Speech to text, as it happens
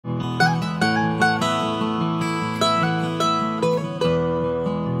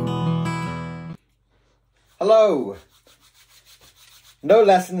Hello. No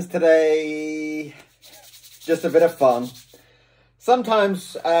lessons today, just a bit of fun.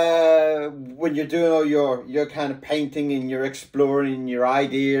 Sometimes when you're doing all your kind of painting and you're exploring your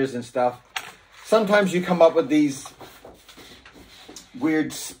ideas and stuff, sometimes you come up with these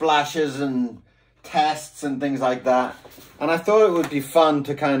weird splashes and tests and things like that. And I thought it would be fun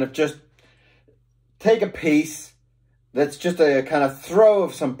to kind of just take a piece that's just a kind of throw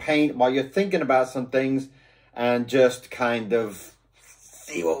of some paint while you're thinking about some things and just kind of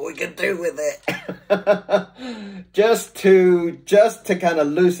see what we can do with it. just to kind of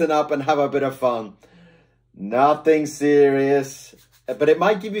loosen up and have a bit of fun. Nothing serious, but it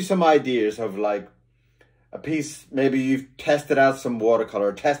might give you some ideas of like a piece. Maybe you've tested out some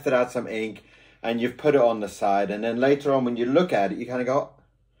watercolor, tested out some ink, and you've put it on the side, and then later on when you look at it, you kind of go,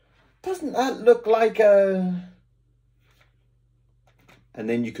 doesn't that look like a... And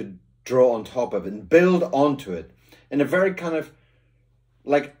then you could draw on top of it and build onto it in a very kind of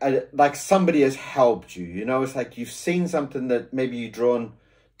like somebody has helped you. You know, it's like you've seen something that maybe you drawn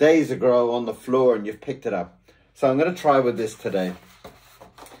days ago on the floor and you've picked it up. So I'm going to try with this today.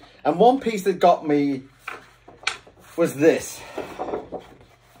 And one piece that got me was this.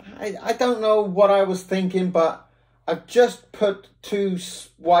 I don't know what I was thinking, but I've just put two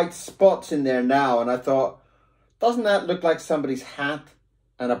white spots in there now, and I thought, doesn't that look like somebody's hat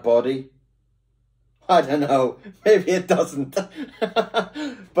and a body? I don't know, maybe it doesn't.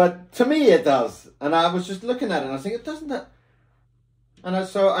 But to me it does. And I was just looking at it and I was thinking, doesn't that? And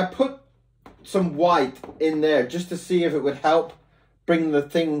so I put some white in there just to see if it would help bring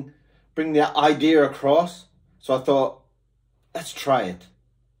the idea across. So I thought, let's try it.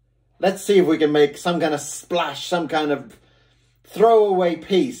 Let's see if we can make some kind of splash, some kind of throwaway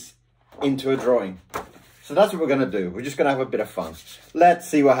piece into a drawing. So that's what we're going to do. We're just going to have a bit of fun. Let's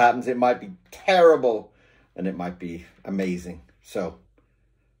see what happens. It might be terrible and it might be amazing. So,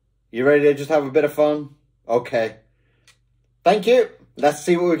 you ready to just have a bit of fun? Okay. Thank you. Let's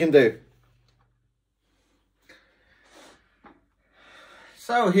see what we can do.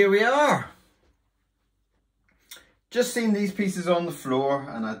 So, here we are. Just seen these pieces on the floor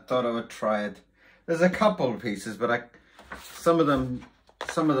and I thought I would try it. There's a couple of pieces, but some of them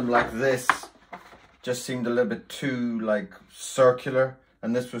like this just seemed a little bit too like circular,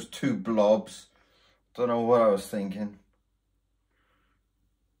 and this was two blobs. Don't know what I was thinking.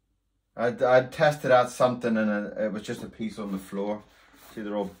 I'd tested out something and it was just a piece on the floor. See,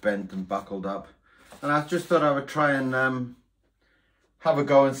 they're all bent and buckled up. And I just thought I would try and have a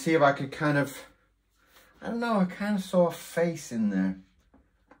go and see if I could kind of, I don't know, I kind of saw a face in there.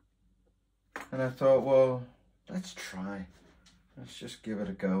 And I thought, well, let's try. Let's just give it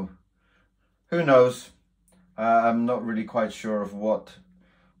a go. Who knows? I'm not really quite sure of what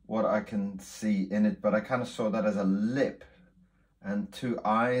I can see in it, but I kind of saw that as a lip and two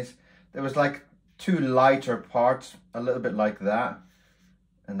eyes. There was like two lighter parts, a little bit like that,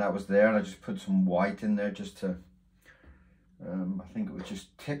 and that was there. And I just put some white in there just to, I think it was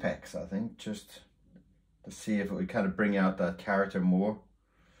just Tipex, I think, just to see if it would kind of bring out that character more.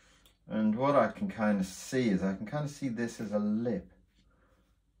 And what I can kind of see is I can kind of see this as a lip.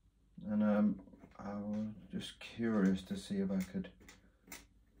 And I was just curious to see if I could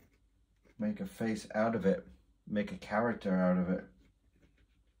make a face out of it, make a character out of it.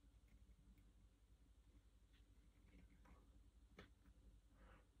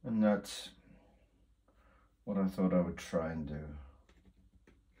 And that's what I thought I would try and do.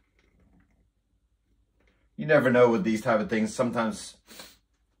 You never know with these type of things. Sometimes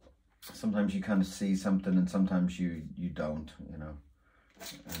you kind of see something and sometimes you don't, you know.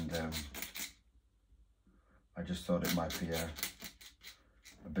 And I just thought it might be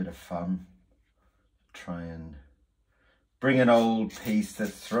a bit of fun. Try and bring an old piece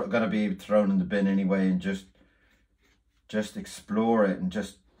that's going to be thrown in the bin anyway and just explore it and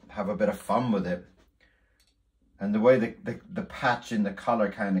just have a bit of fun with it. And the way the patch in the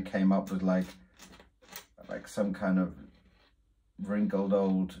color kind of came up was like some kind of wrinkled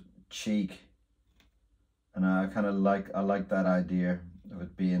old cheek. And I kind of like that idea of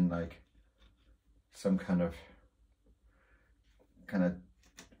it being like some kind of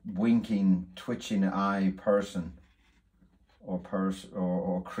winking, twitching eye person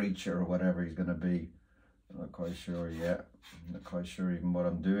or creature or whatever he's going to be. I'm not quite sure yet. I'm not quite sure even what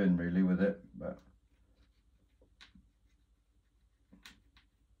I'm doing really with it, but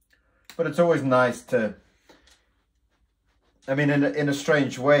it's always nice to, I mean, in a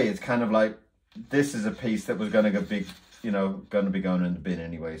strange way, it's kind of like this is a piece that was going to go big, you know, going to be going in the bin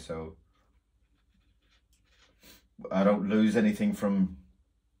anyway, so I don't lose anything from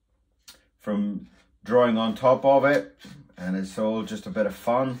drawing on top of it, and it's all just a bit of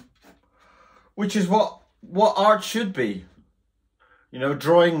fun, which is what art should be. You know,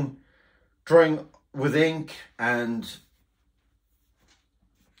 drawing with ink and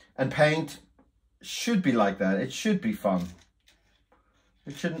paint should be like that. It should be fun.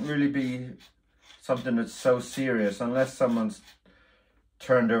 It shouldn't really be something that's so serious, unless someone's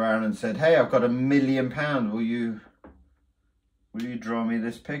turned around and said, hey, I've got £1 million, will you draw me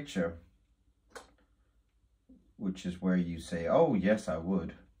this picture? Which is where you say, oh yes, I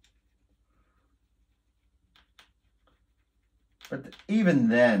would. But even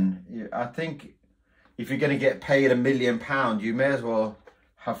then, I think if you're going to get paid £1 million, you may as well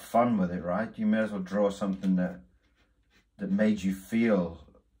have fun with it, right? You may as well draw something that made you feel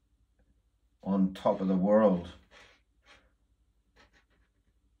on top of the world.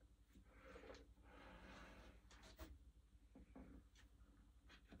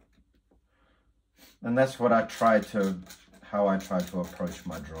 And that's what how I try to approach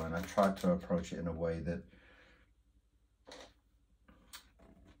my drawing. I try to approach it in a way that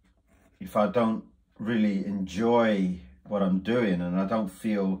if I don't really enjoy what I'm doing and I don't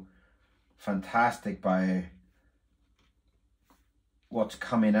feel fantastic by what's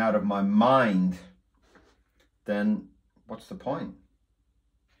coming out of my mind, then what's the point?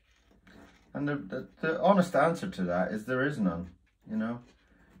 And the honest answer to that is there is none, you know.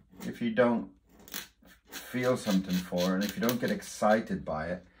 If you don't feel something for it, and if you don't get excited by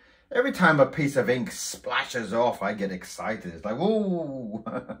it, every time a piece of ink splashes off, I get excited. It's like, whoa,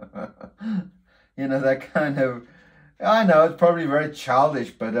 you know, that kind of, I know it's probably very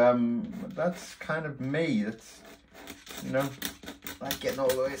childish, but that's kind of me. That's, you know, like getting all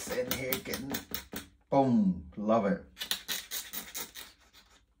the way in here, getting, boom, love it.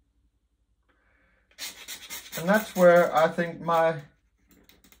 And that's where I think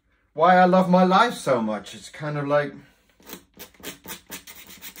why I love my life so much. It's kind of like,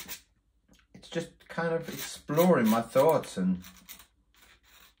 it's just kind of exploring my thoughts, and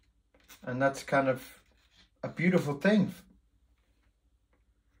that's kind of a beautiful thing.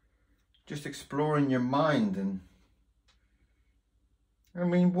 Just exploring your mind. And I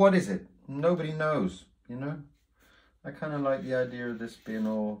mean, what is it? Nobody knows, you know? I kind of like the idea of this being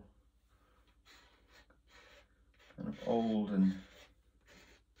all kind of old and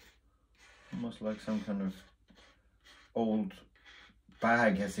almost like some kind of old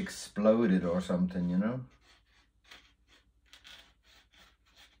bag has exploded or something, you know?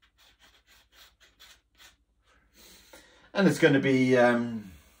 And it's going to be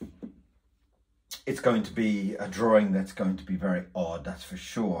a drawing that's going to be very odd, that's for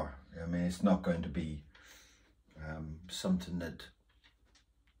sure. I mean, it's not going to be something that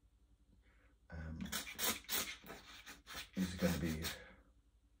is going to be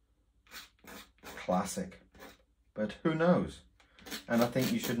classic, but who knows? And I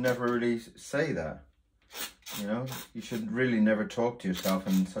think you should never really say that, you know. You should really never talk to yourself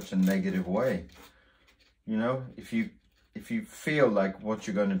in such a negative way, you know. If you feel like what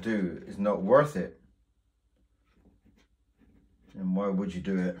you're going to do is not worth it, then why would you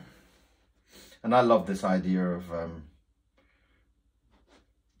do it? And I love this idea of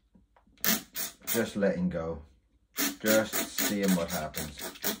just letting go, just seeing what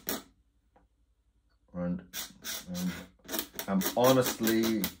happens. And I'm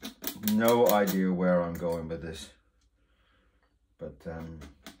honestly no idea where I'm going with this, but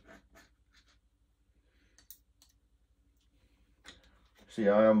see,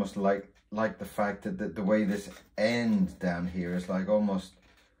 I almost like the fact that the way this ends down here is like almost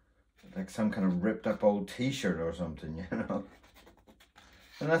like some kind of ripped up old t-shirt or something, you know.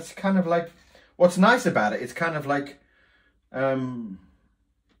 And that's kind of like what's nice about it. It's kind of like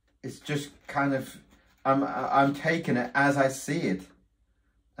it's just kind of I'm taking it as I see it,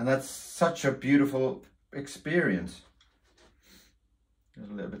 and that's such a beautiful experience.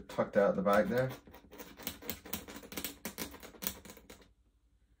 There's a little bit tucked out the back there.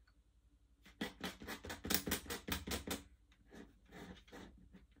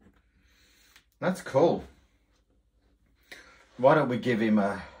 That's cool. Why don't we give him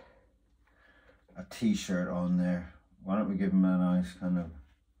a t-shirt on there? Why don't we give him a nice kind of,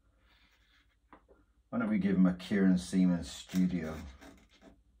 why don't we give him a Kieron Seamons Studio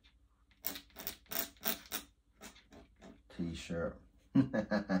t-shirt?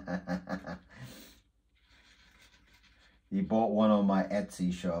 He bought one on my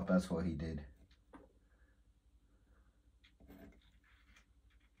Etsy shop, that's what he did.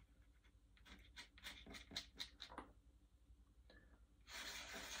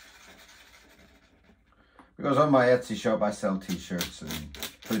 Because on my Etsy shop I sell t-shirts and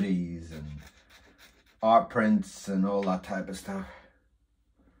hoodies and art prints and all that type of stuff.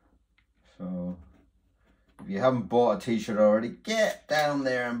 So if you haven't bought a t-shirt already, get down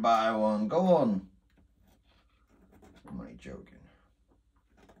there and buy one. Go on. Am I joking?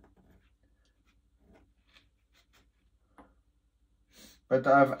 But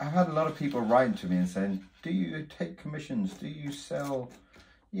I've had a lot of people writing to me and saying, do you take commissions? Do you sell?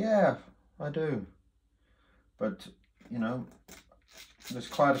 Yeah, I do. But, you know, there's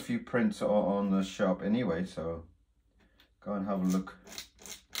quite a few prints on the shop anyway, so go and have a look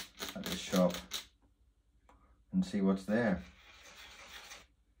at the shop and see what's there.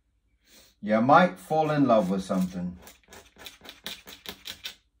 You might fall in love with something.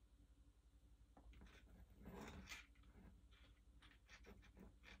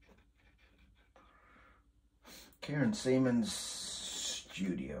 Kieron Seamons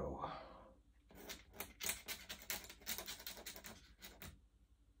Studio.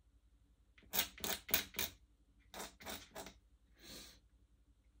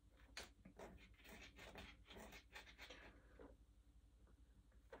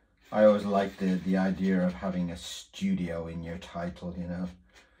 I always liked the idea of having a studio in your title, you know.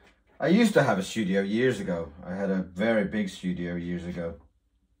 I used to have a studio years ago. I had a very big studio years ago.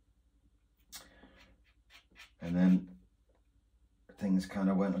 And then things kind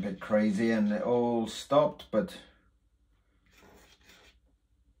of went a bit crazy and it all stopped, but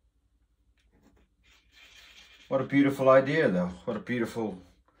what a beautiful idea though. What a beautiful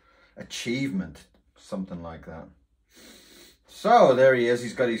achievement, something like that. So there he is.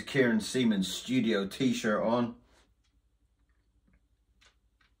 He's got his Kieron Seamons Studio t-shirt on.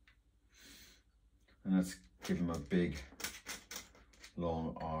 And let's give him a big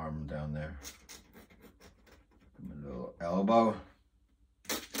long arm down there. A little elbow.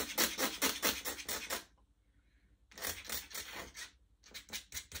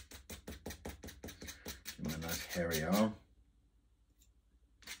 Give him a nice hairy arm.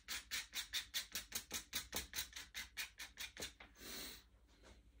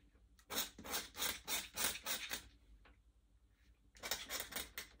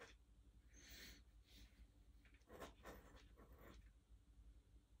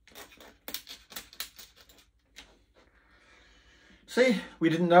 See, we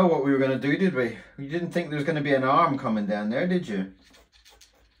didn't know what we were going to do, did we? You didn't think there was going to be an arm coming down there, did you?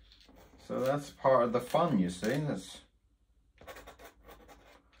 So that's part of the fun, you see. That's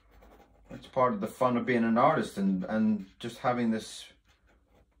part of the fun of being an artist and just having this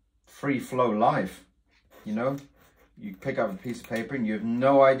free flow life, you know? You pick up a piece of paper and you have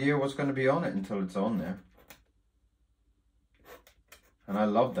no idea what's going to be on it until it's on there. And I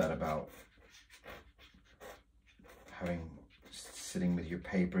love that about sitting with your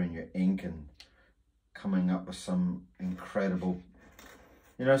paper and your ink and coming up with some incredible,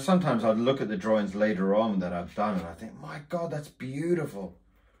 you know, sometimes I'd look at the drawings later on that I've done and I think, my God, that's beautiful.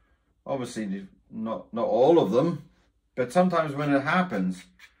 Obviously not all of them, but sometimes when it happens,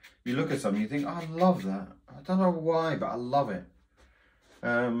 you look at something, you think, oh, I love that. I don't know why, but I love it.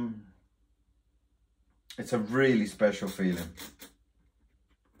 It's a really special feeling.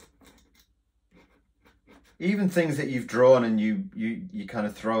 Even things that you've drawn and you kind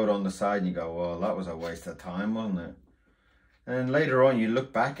of throw it on the side and you go, well, that was a waste of time, wasn't it? And then later on you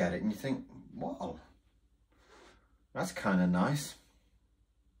look back at it and you think, wow, that's kind of nice.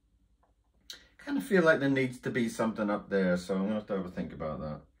 I kind of feel like there needs to be something up there, so I'm going to have to think about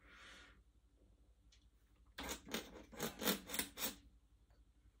that.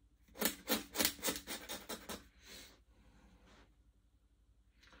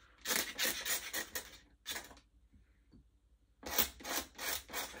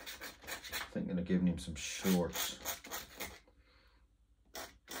 Thinking of giving him some shorts.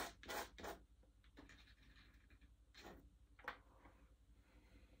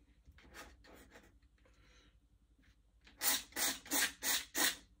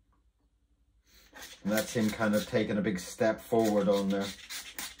 And that's him kind of taking a big step forward on there.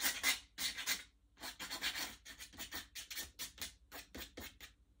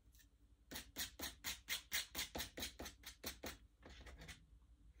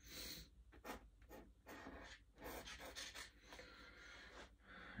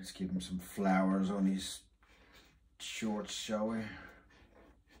 Let's give him some flowers on his shorts, shall we?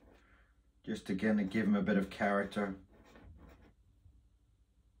 Just again to give him a bit of character.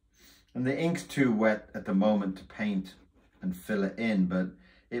 And the ink's too wet at the moment to paint and fill it in, but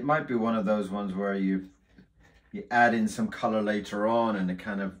it might be one of those ones where you add in some color later on and it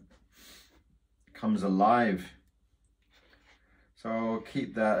kind of comes alive. So I'll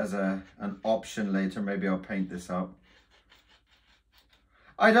keep that as an option later. Maybe I'll paint this up.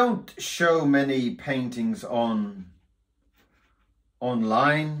 I don't show many paintings online.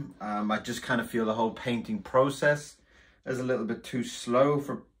 I just kind of feel the whole painting process is a little bit too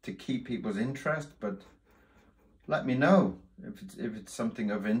slow to keep people's interest, but let me know if it's something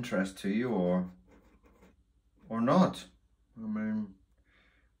of interest to you or not. I mean,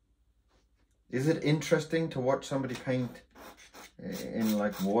 is it interesting to watch somebody paint in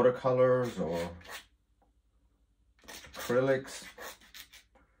like watercolors or acrylics?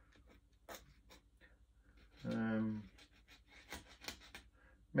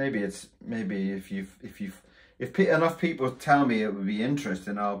 Maybe if enough people tell me it would be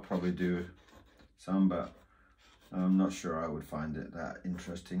interesting, I'll probably do some, but I'm not sure I would find it that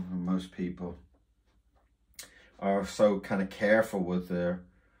interesting. Most people are so kind of careful with their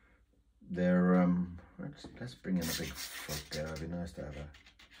let's bring in a big foot there. It'd be nice to have a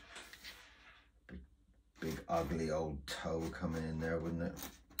big ugly old toe coming in there, wouldn't it?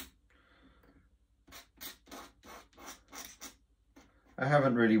 I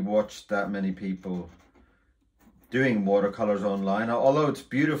haven't really watched that many people doing watercolors online, although it's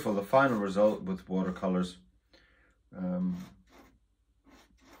beautiful. The final result with watercolors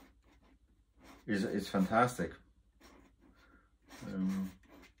is fantastic.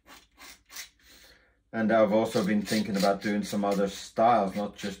 And I've also been thinking about doing some other styles,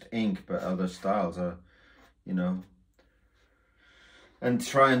 not just ink, but other styles, you know, and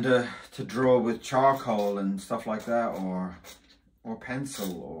trying to draw with charcoal and stuff like that, or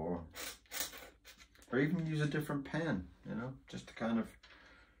pencil, or even use a different pen, you know, just to kind of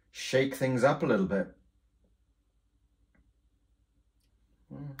shake things up a little bit.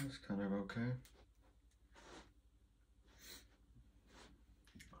 Well, that's kind of okay.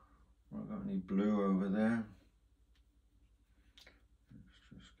 I've got any blue over there. Let's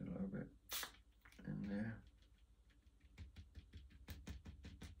just get a little bit in there.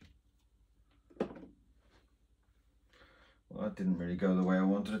 Well, that didn't really go the way I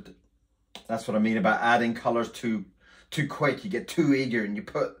wanted it to. That's what I mean about adding colors too quick. You get too eager and you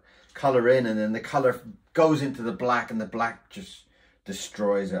put color in, and then the color goes into the black, and the black just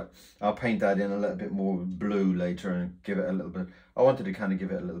destroys it. I'll paint that in a little bit more blue later and give it a little bit. I wanted to kind of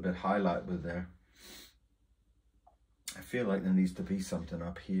give it a little bit highlight with there. I feel like there needs to be something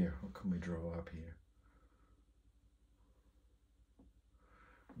up here. What can we draw up here?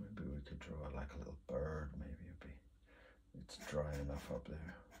 Maybe we could draw like a little bird. Maybe it's dry enough up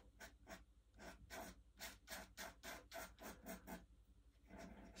there.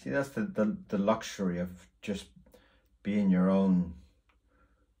 See, that's the luxury of just being your own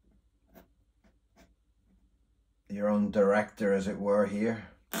director, as it were, here.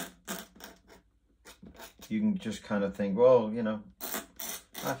 You can just kind of think, well, you know,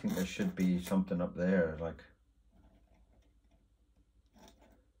 I think there should be something up there, like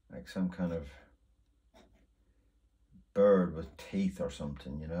some kind of bird with teeth or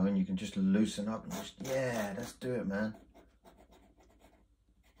something, you know, and you can just loosen up and just, yeah, let's do it, man.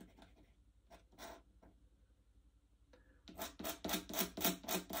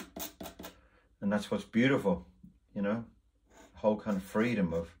 And that's what's beautiful, you know, the whole kind of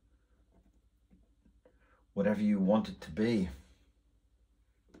freedom of whatever you want it to be.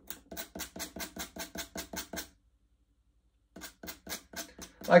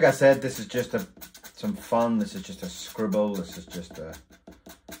 Like I said, this is just some fun. This is just a scribble. This is just a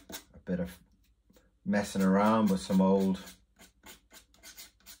bit of messing around with some old.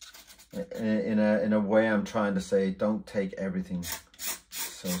 In a way, I'm trying to say, don't take everything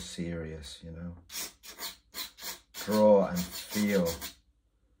so serious, you know. Draw and feel.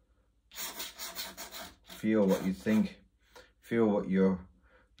 Feel what you think. Feel what your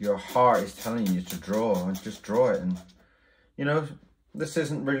heart is telling you to draw, and just draw it. And you know, this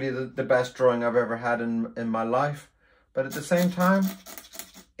isn't really the best drawing I've ever had in my life, but at the same time,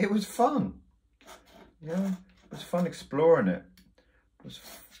 it was fun. You know, it was fun exploring it.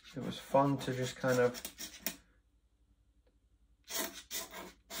 It was fun to just kind of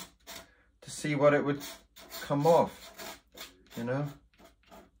to see what it would come off, you know.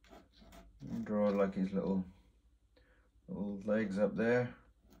 And draw like his little legs up there,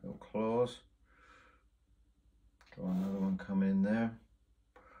 little claws. Draw another one come in there.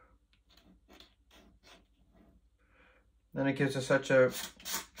 Then it gives us such a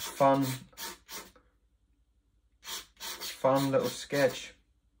fun little sketch.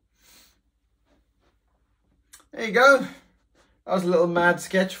 There you go. That was a little mad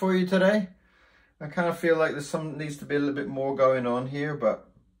sketch for you today. I kind of feel like needs to be a little bit more going on here, but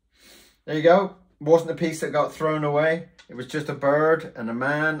there you go. It wasn't a piece that got thrown away. It was just a bird and a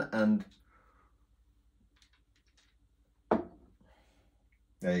man, and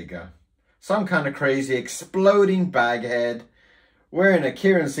There you go. Some kind of crazy exploding bag head wearing a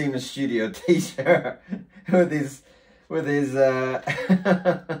Kieron Seamons Studio t-shirt with his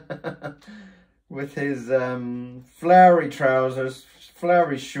flowery trousers,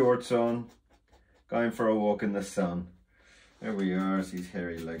 flowery shorts on, going for a walk in the sun. There we are, there's his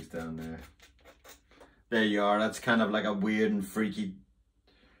hairy legs down there. There you are, that's kind of like a weird and freaky.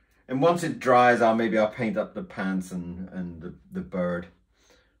 And once it dries, maybe I'll paint up the pants and the bird.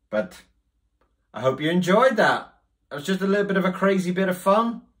 But I hope you enjoyed that. It was just a little bit of a crazy bit of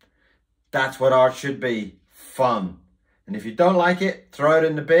fun. That's what art should be, fun. And if you don't like it, throw it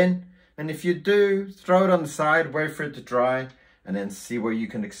in the bin. And if you do, throw it on the side, wait for it to dry, and then see where you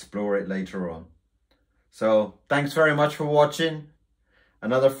can explore it later on. So, thanks very much for watching.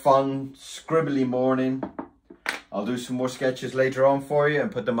 Another fun, scribbly morning. I'll do some more sketches later on for you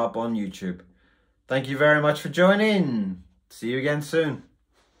and put them up on YouTube. Thank you very much for joining. See you again soon.